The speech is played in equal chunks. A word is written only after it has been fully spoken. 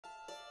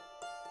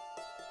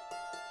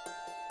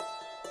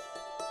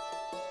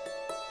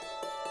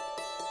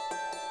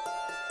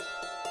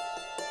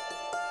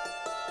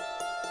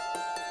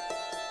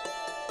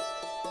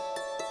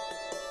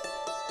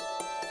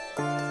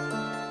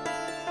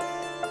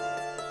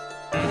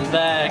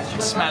They're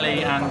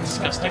smelly and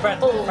disgusting.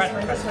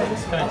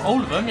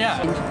 All of them,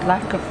 yeah.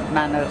 Lack of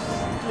manners.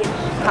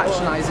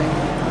 Patronising,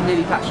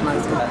 really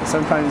patronising.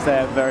 Sometimes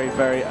they're very,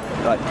 very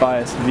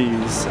biased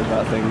views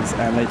about things,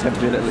 and they tend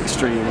to be a little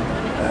extreme,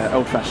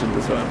 old-fashioned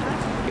as well.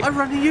 I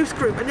run a youth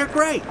group and they're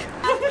great. They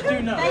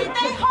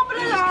hobble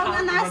along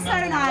and they're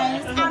so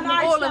nice. And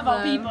I all love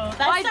of them. people.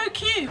 They're so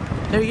cute.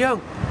 They're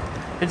young,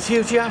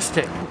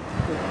 enthusiastic.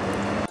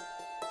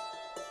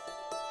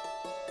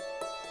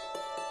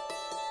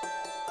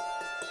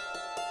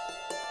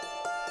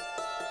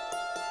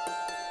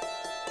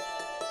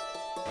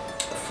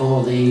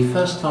 For the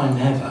first time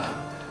ever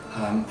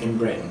in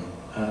Britain,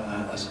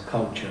 as a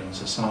culture and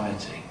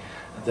society,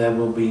 there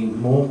will be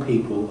more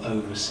people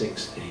over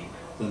 60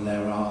 than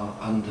there are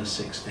under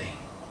 16.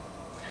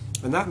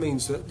 And that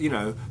means that, you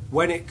know,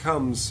 when it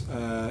comes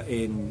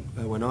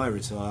when I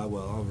retire,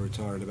 well, I'll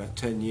retire in about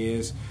 10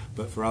 years,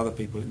 but for other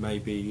people it may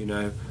be, you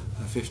know,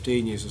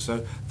 15 years or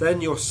so, then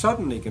you're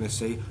suddenly going to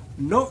see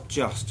not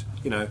just,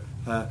 you know,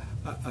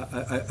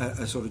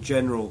 a sort of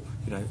general,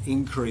 you know,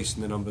 increase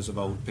in the numbers of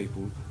old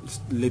people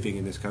living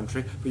in this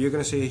country, but you're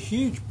going to see a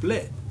huge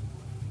blip,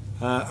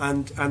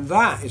 and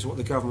that is what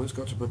the government's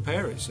got to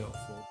prepare itself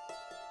for.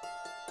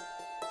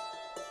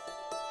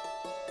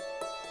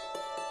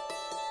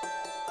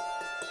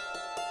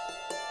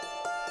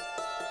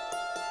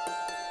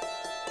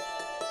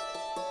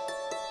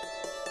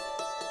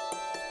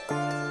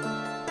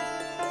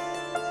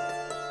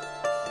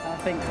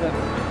 I think that,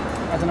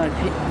 I don't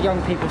know,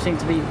 young people seem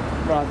to be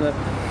rather,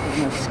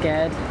 you know,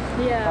 scared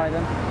by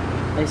them.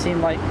 They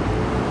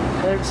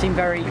don't seem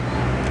very,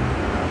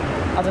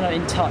 I don't know,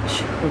 in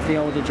touch with the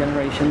older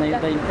generation.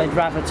 They'd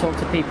rather talk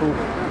to people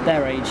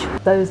their age.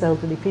 Those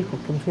elderly people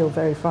can feel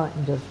very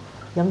frightened of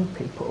young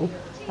people,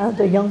 and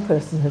a young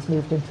person has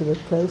moved into the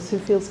close who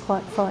feels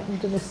quite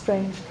frightened and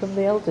estranged from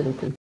the elderly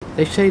people.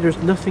 They say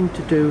there's nothing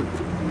to do,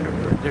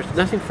 there's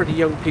nothing for the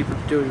young people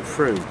to do in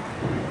Frome.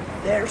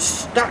 There's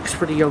stacks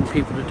for the young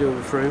people to do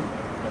in Frome.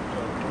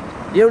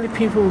 The only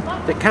people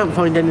that can't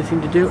find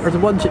anything to do are the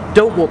ones that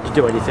don't want to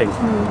do anything.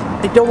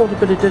 They don't want a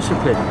bit of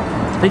discipline.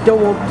 They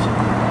don't want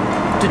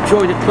to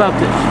join a club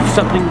that's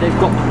something they've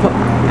got to put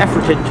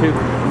effort into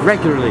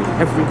regularly,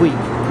 every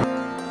week.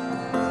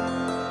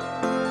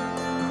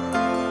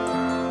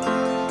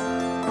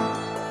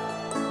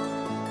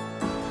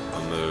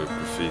 I'm a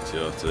graffiti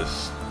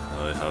artist.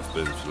 I have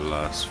been for the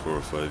last 4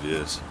 or 5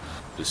 years.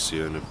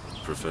 Pursuing a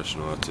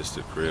professional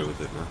artistic career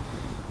with it now.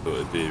 But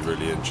it'd be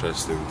really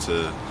interesting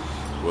to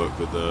work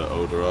with an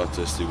older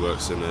artist who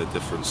works in a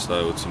different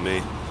style to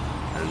me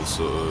and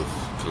sort of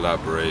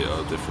collaborate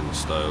our different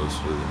styles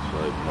with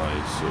like my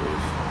sort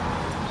of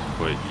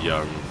quite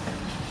young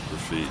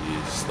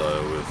graffiti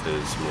style with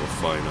his more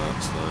fine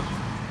art style.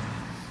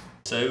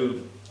 So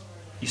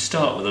you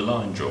start with a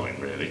line drawing,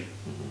 really.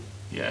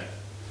 Yeah,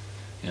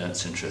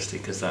 that's interesting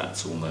because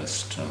that's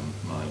almost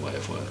my way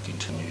of working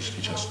too.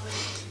 Usually just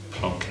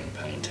plonking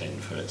paint in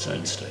for its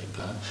own sake.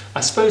 But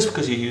I suppose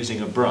because you're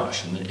using a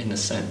brush, and in a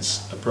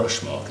sense, a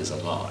brush mark is a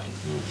line.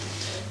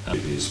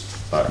 His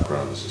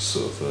background is a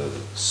sort of a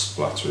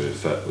splattery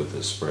effect with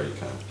the spray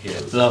can. Yeah,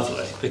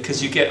 lovely,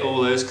 because you get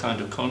all those kind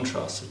of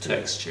contrasts of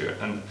texture,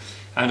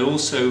 and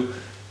also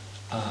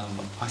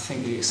I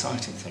think the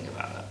exciting thing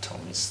about that,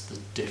 Tom, is the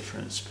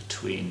difference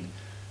between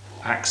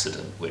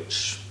accident,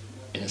 which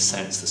in a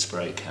sense the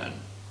spray can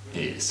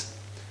is,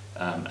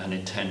 and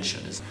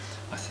intention is.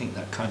 I think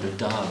that kind of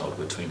dialogue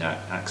between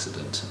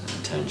accident and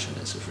intention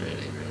is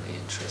really, really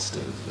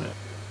interesting.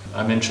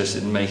 I'm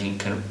interested in making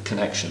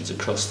connections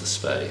across the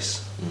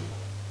space.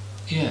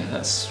 Yeah,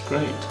 that's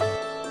great.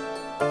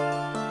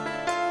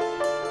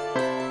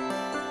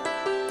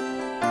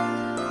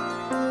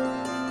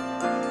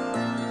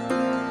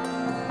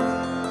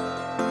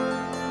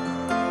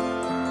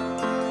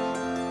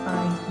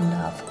 I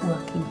love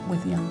working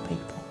with young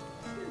people,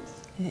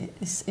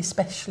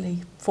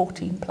 especially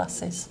 14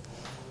 pluses.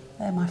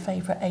 They're my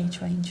favourite age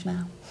range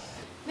now.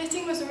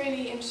 Knitting was a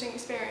really interesting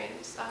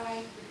experience.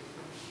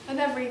 I'd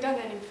never really done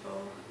any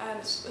before, and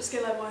it's a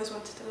skill I've always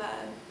wanted to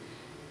learn.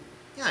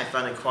 Yeah, I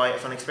found it quite a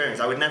fun experience.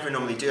 I would never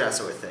normally do that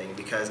sort of thing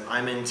because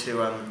I'm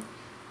into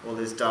all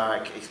this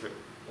dark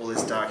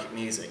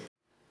music.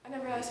 I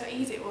never realised how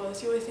easy it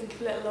was. You always think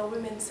of little old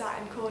women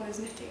sat in corners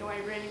knitting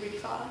away really, really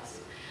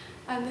fast.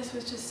 And this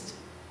was just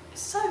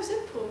so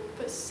simple,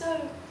 but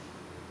so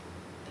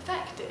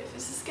effective.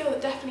 It's a skill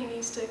that definitely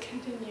needs to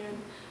continue,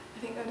 and I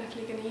think I'm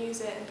definitely going to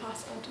use it and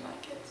pass it on to my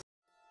kids.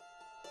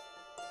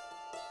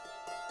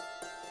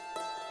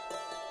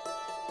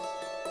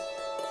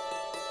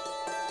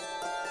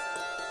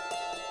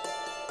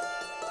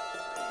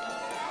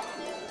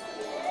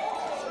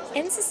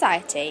 In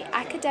society,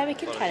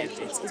 academic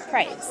intelligence is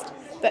praised,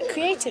 but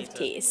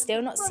creativity is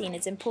still not seen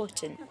as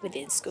important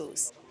within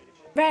schools.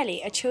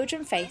 Rarely are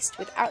children faced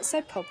with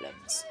outside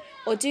problems,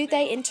 or do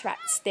they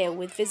interact still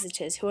with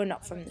visitors who are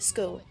not from the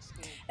school.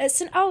 At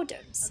St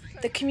Aldham's,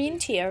 the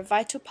community are a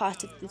vital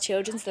part of the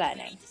children's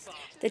learning.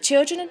 The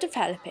children are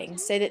developing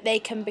so that they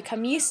can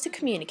become used to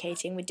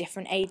communicating with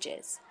different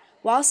ages.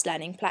 whilst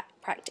learning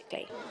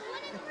practically.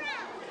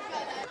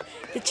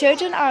 The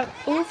children are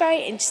all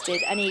very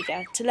interested and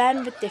eager to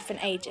learn with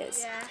different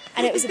ages,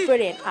 and it was a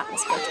brilliant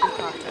atmosphere to be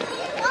part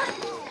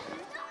of.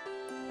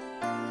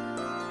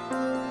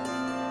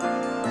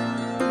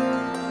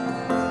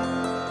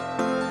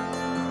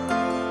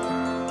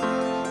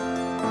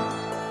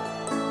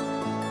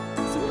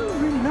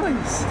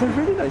 They're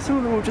really nice. Some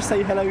of them will just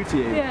say hello to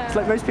you. Yeah. It's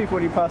like most people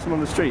when you pass them on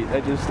the street, they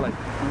just like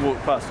walk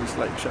past and just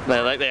like shut.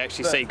 They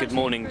actually say good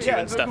morning to you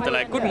and stuff. They're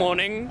like, good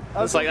morning.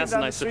 It's like, that's a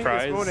nice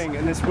surprise. This morning,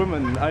 and this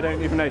woman, I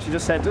don't even know, she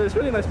just said, it's a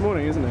really nice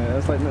morning, isn't it? I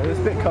was like, no, it's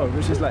a bit cold,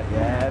 but she's like,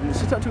 yeah, and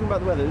she started talking about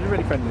the weather. It was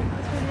really friendly.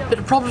 But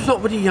the problem's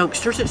not with the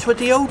youngsters, it's with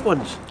the old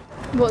ones.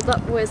 Where's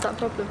that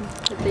problem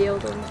with the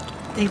old ones?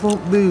 They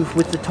won't move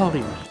with the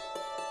times.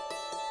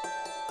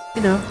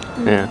 You know,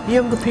 the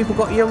younger people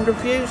got younger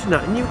views and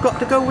that, and you've got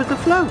to go with the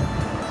flow.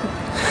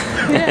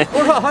 Yeah.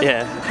 All right.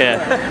 Yeah.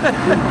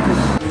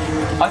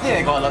 I think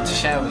they've got a lot to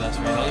share with us,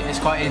 really. It's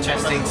quite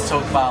interesting to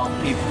talk about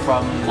people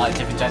from like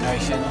different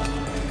generations.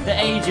 The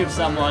age of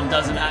someone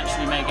doesn't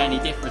actually make any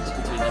difference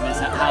between them, it's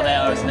how they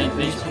are as an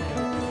individual.